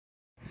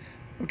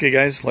Okay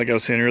guys, like I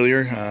was saying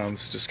earlier,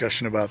 this is a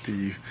discussion about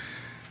the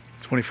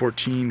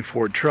 2014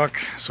 Ford truck.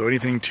 So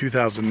anything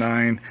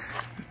 2009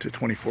 to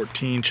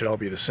 2014 should all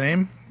be the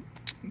same.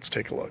 Let's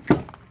take a look.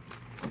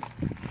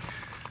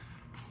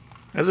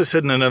 As I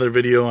said in another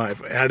video,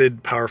 I've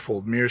added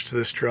power-fold mirrors to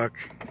this truck.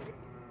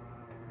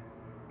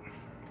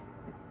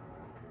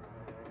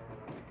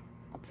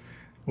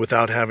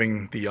 Without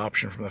having the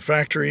option from the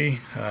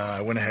factory,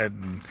 I went ahead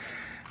and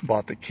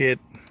bought the kit.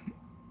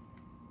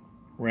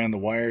 Ran the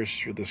wires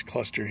through this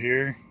cluster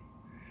here,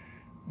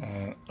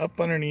 up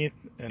underneath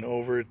and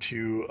over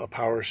to a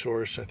power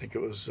source. I think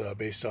it was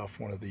based off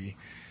one of the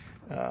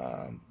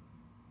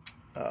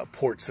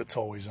ports that's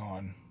always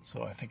on.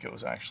 So I think it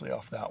was actually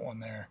off that one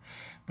there.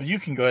 But you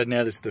can go ahead and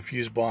add it to the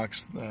fuse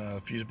box.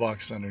 Fuse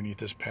box is underneath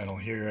this panel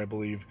here, I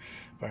believe,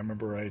 if I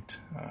remember right.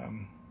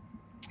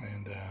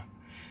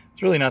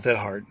 It's really not that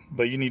hard,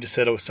 but you need to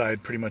set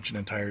aside pretty much an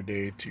entire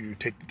day to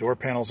take the door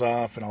panels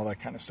off and all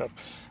that kind of stuff.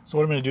 So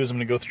what I'm going to do is I'm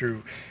going to go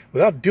through,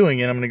 without doing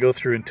it, I'm going to go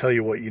through and tell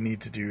you what you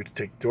need to do to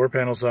take the door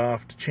panels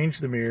off, to change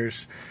the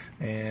mirrors,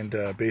 and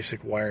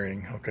basic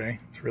wiring, okay?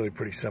 It's really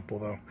pretty simple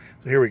though.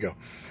 So here we go.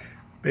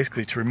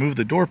 Basically, to remove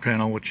the door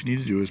panel, what you need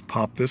to do is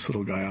pop this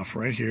little guy off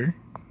right here,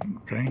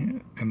 okay?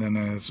 And then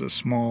there's a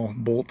small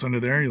bolt under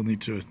there you'll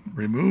need to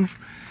remove.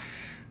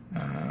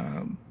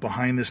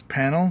 Behind this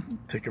panel,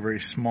 take a very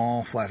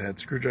small flathead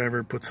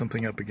screwdriver, put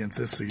something up against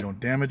this so you don't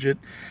damage it,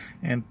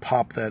 and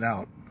pop that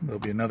out. There'll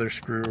be another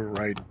screw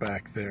right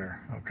back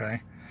there,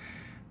 okay?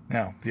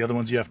 Now, the other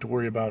ones you have to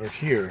worry about are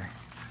here,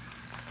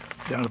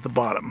 down at the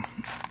bottom.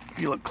 If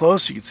you look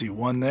close, you can see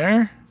one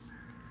there,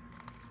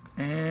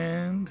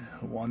 and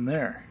one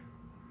there.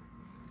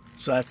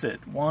 So that's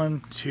it.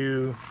 1,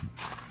 2,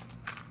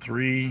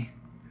 3,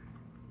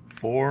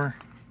 4,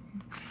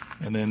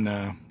 and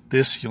then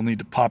this you'll need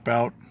to pop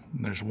out,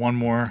 and there's one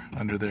more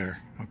under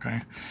there,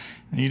 okay?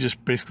 And you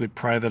just basically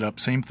pry that up,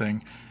 same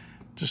thing.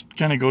 Just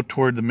kind of go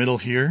toward the middle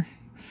here.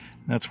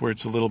 That's where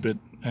it's a little bit,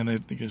 and I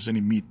don't think there's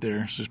any meat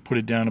there. So just put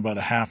it down about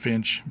a 1/2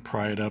 inch,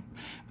 pry it up.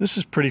 This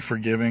is pretty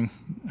forgiving.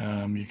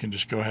 You can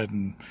just go ahead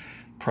and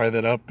pry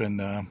that up, and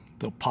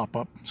they'll pop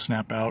up,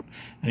 snap out,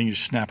 and you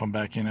just snap them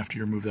back in after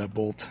you remove that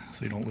bolt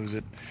so you don't lose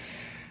it.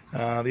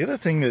 The other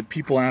thing that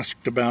people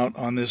asked about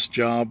on this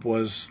job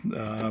was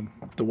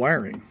the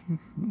wiring.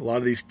 A lot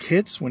of these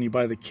kits, when you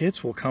buy the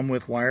kits, will come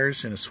with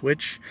wires and a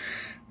switch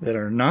that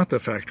are not the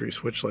factory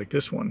switch like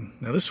this one.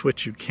 Now this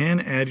switch you can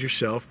add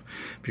yourself.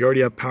 If you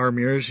already have power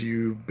mirrors,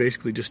 you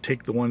basically just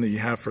take the one that you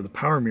have for the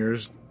power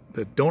mirrors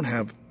that don't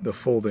have the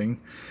folding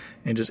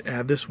and just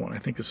add this one. I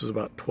think this is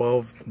about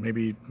 12,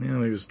 maybe it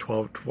was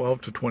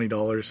 $12 to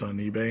 $20 on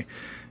eBay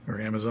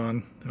or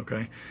Amazon,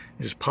 okay?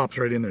 It just pops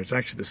right in there. It's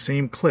actually the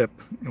same clip,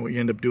 and what you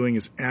end up doing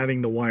is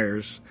adding the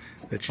wires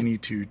that you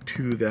need to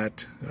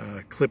that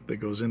clip that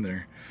goes in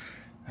there.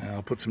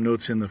 I'll put some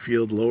notes in the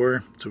field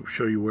lower to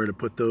show you where to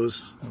put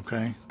those,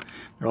 okay?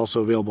 They're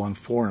also available on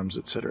forums,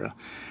 etc.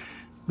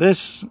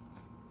 This,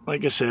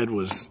 like I said,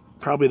 was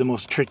probably the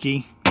most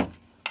tricky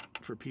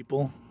for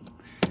people.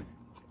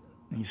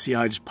 And you see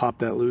how I just popped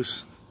that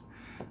loose?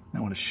 I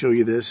want to show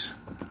you this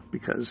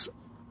because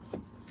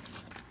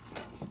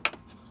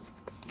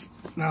it's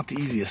not the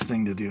easiest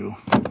thing to do.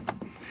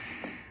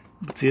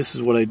 But this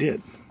is what I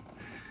did.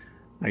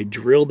 I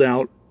drilled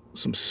out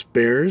some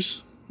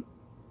spares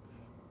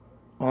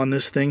on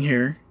this thing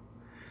here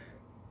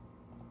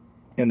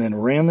and then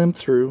ran them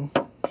through.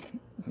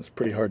 It's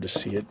pretty hard to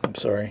see it, I'm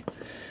sorry.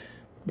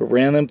 But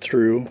ran them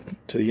through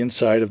to the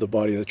inside of the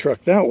body of the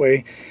truck. That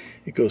way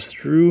it goes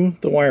through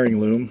the wiring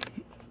loom,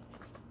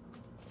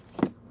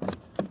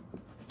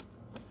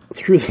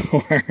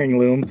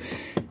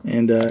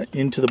 and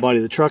into the body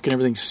of the truck, and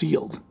everything's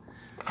sealed.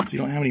 So you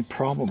don't have any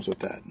problems with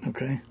that,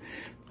 okay?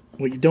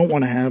 What you don't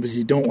want to have is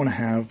you don't want to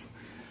have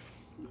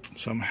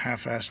some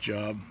half-assed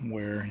job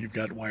where you've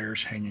got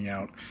wires hanging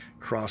out,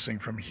 crossing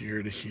from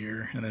here to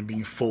here, and then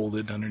being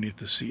folded underneath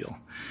the seal.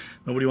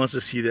 Nobody wants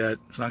to see that.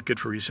 It's not good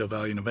for resale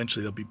value, and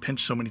eventually they'll be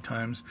pinched so many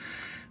times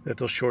that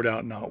they'll short out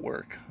and not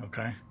work,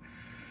 okay?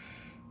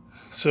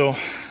 So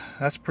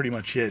that's pretty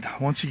much it.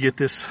 Once you get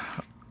this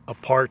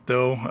apart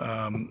though,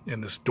 in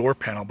this door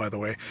panel, by the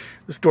way,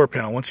 this door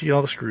panel, once you get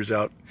all the screws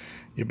out,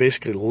 you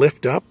basically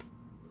lift up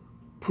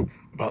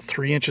about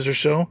 3 inches or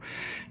so,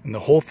 and the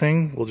whole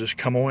thing will just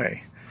come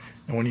away.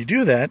 And when you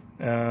do that,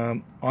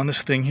 on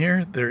this thing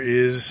here, there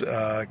is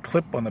a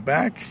clip on the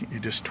back.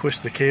 You just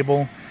twist the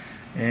cable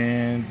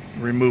and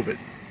remove it.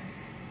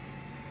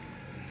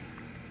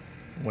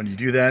 When you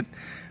do that,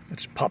 it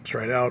just pops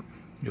right out.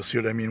 You'll see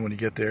what I mean when you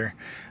get there.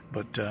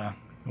 But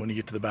when you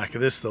get to the back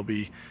of this, there'll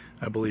be,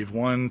 I believe,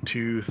 1,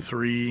 2,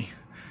 3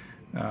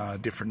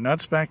 different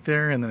nuts back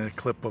there, and then a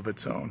clip of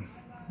its own.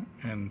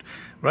 And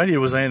what I did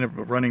was I ended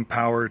up running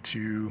power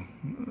to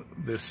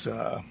this.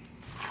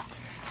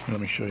 Let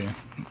me show you.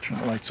 Turn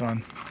the lights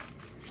on.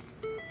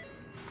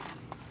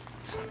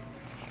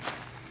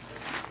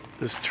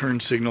 This turn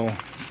signal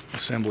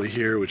assembly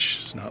here, which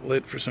is not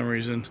lit for some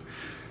reason.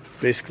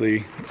 Basically,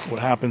 what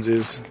happens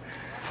is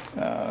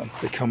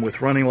They come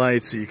with running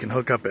lights, so you can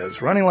hook up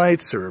as running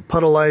lights or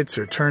puddle lights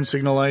or turn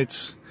signal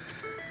lights.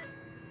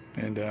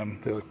 And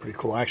they look pretty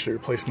cool. I actually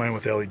replaced mine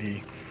with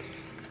LED.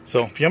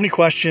 So if you have any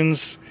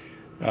questions,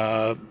 go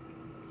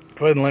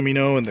ahead and let me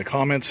know in the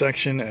comment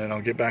section, and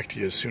I'll get back to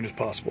you as soon as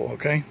possible,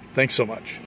 okay? Thanks so much.